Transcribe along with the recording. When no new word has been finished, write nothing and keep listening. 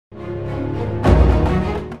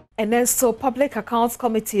And then so Public Accounts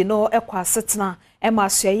Committee no ekwa setna ema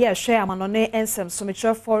hye hwe amanone ensem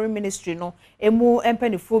sometre Foreign Ministry no emu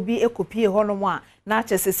empanifo bi ekopie hono mu a na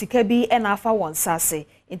achese sika bi e na afa won sase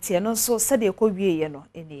ntie no so sede ekowie ye no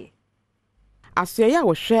eni Asoya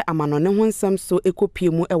wo hwe amanone ho nsam so ekopie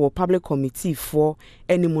mu ewo public committee for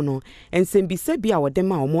enimu no ensem bisa bi a wode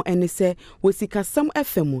ma omo ene se wosikasam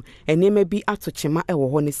efemu enema bi atochema ewo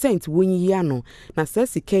ho ne sent wonyi ano na sa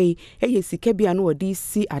sikai eye sika bi ano wode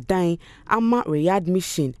si adan ama reyard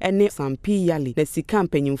mission ene sampi yale na sika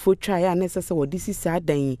mpanyimfo twa ya na sese wode si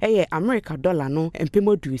adan eye America dollar no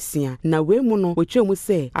empemodusia na we mu no wochemu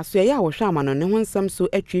se asoya wo hwe amanone ho nsam so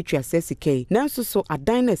atwetwa sa sikai nanso so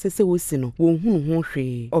adan na sese wosi no hunu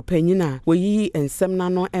hwe opanyina woyi ensem na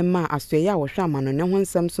no emma asoya wo hwe amanone ho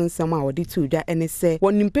nsem so nsem a wodi tuda ene se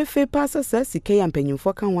wonimpefe pasa sa sika ya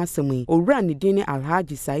mpanyimfo kan wasem owura ne din ne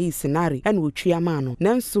Alhaji Sai Sinari ene otwia ma no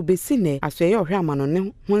nanso besine asoya wo hwe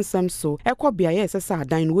amanone ho nsem so ekobia ye sesa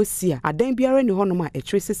adan no wosi a adan biara ne hono ma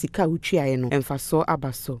etwese sika otwia ye no emfaso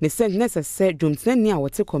abaso ne sent necessary dwumtani a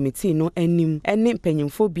wote committee no anim ene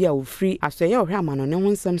mpanyimfo bia ofri asoya wo hwe amanone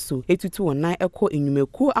ho nsem so etutu wonan ekọ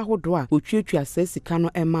enyumeku ahodo a otwetwa sika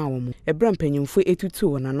no ema wo mu ebra mpanyimfo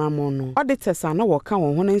etutu wonanamo no auditors na woka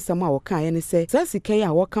won ho nsɛm a woka ye ne sɛ sika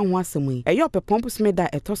ya woka ho asɛm yi ɛyɛ opepompo smeda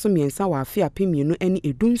ɛtoso miensa wa afia pemienu ani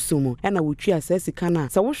edunsumu ɛna wotwa sika na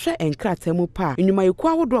sɛ wohwɛ enkrata mu pa enyumayeku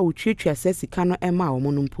ahodo a wotwetwa sika no ema wo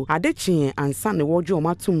mu no mpo adechie ansa ne wodwo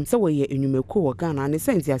omatum sɛ wɔyɛ enyumeku wɔ Ghana ne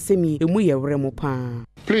sɛnti asɛmi emu yɛ wrɛ mu pa.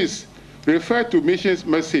 Please refer to mission's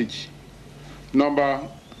message number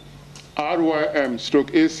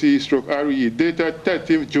RYM/AC/RE dated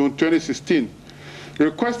 13th June 2016,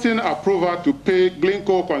 requesting approval to pay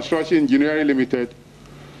Glencoe Construction Engineering Limited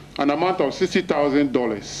an amount of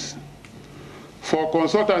 $60,000 for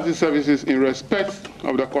consultancy services in respect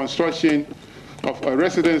of the construction of a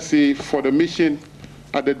residency for the mission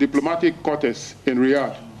at the diplomatic quarters in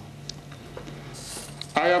Riyadh.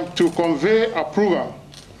 I am to convey approval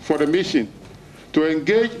for the mission to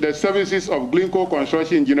engage the services of Glencoe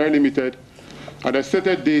Construction Engineering Limited at a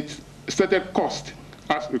stated cost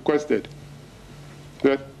as requested.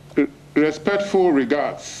 Respectful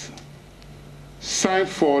regards. Signed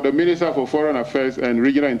for the Minister for Foreign Affairs and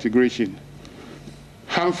Regional Integration,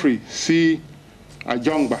 Humphrey C.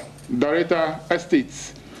 Ajongba, Director,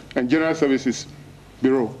 Estates and General Services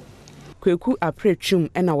Bureau. Kweku aprechum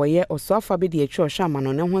ena woye osoafa be de atwa hwa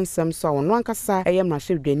amanone ho nsem so wono ankasa eyem na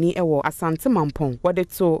hwedwani ewo asante mampon wode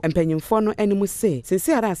to empanyimfo no animu se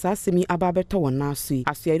sesi ara asasemi aba beto wona aso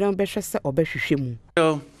aso don behwe se obehwehwe mu.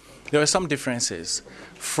 So there are some differences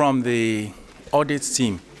from the audit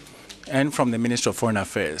team and from the Minister of Foreign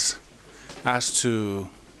Affairs as to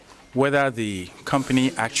whether the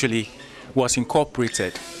company actually was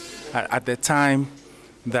incorporated at the time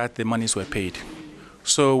that the monies were paid.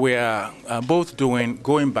 So we are both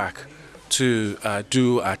going back to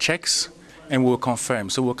do our checks, and we'll confirm.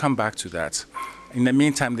 So we'll come back to that. In the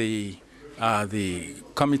meantime, the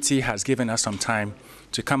committee has given us some time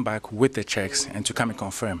to come back with the checks and to come and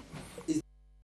confirm.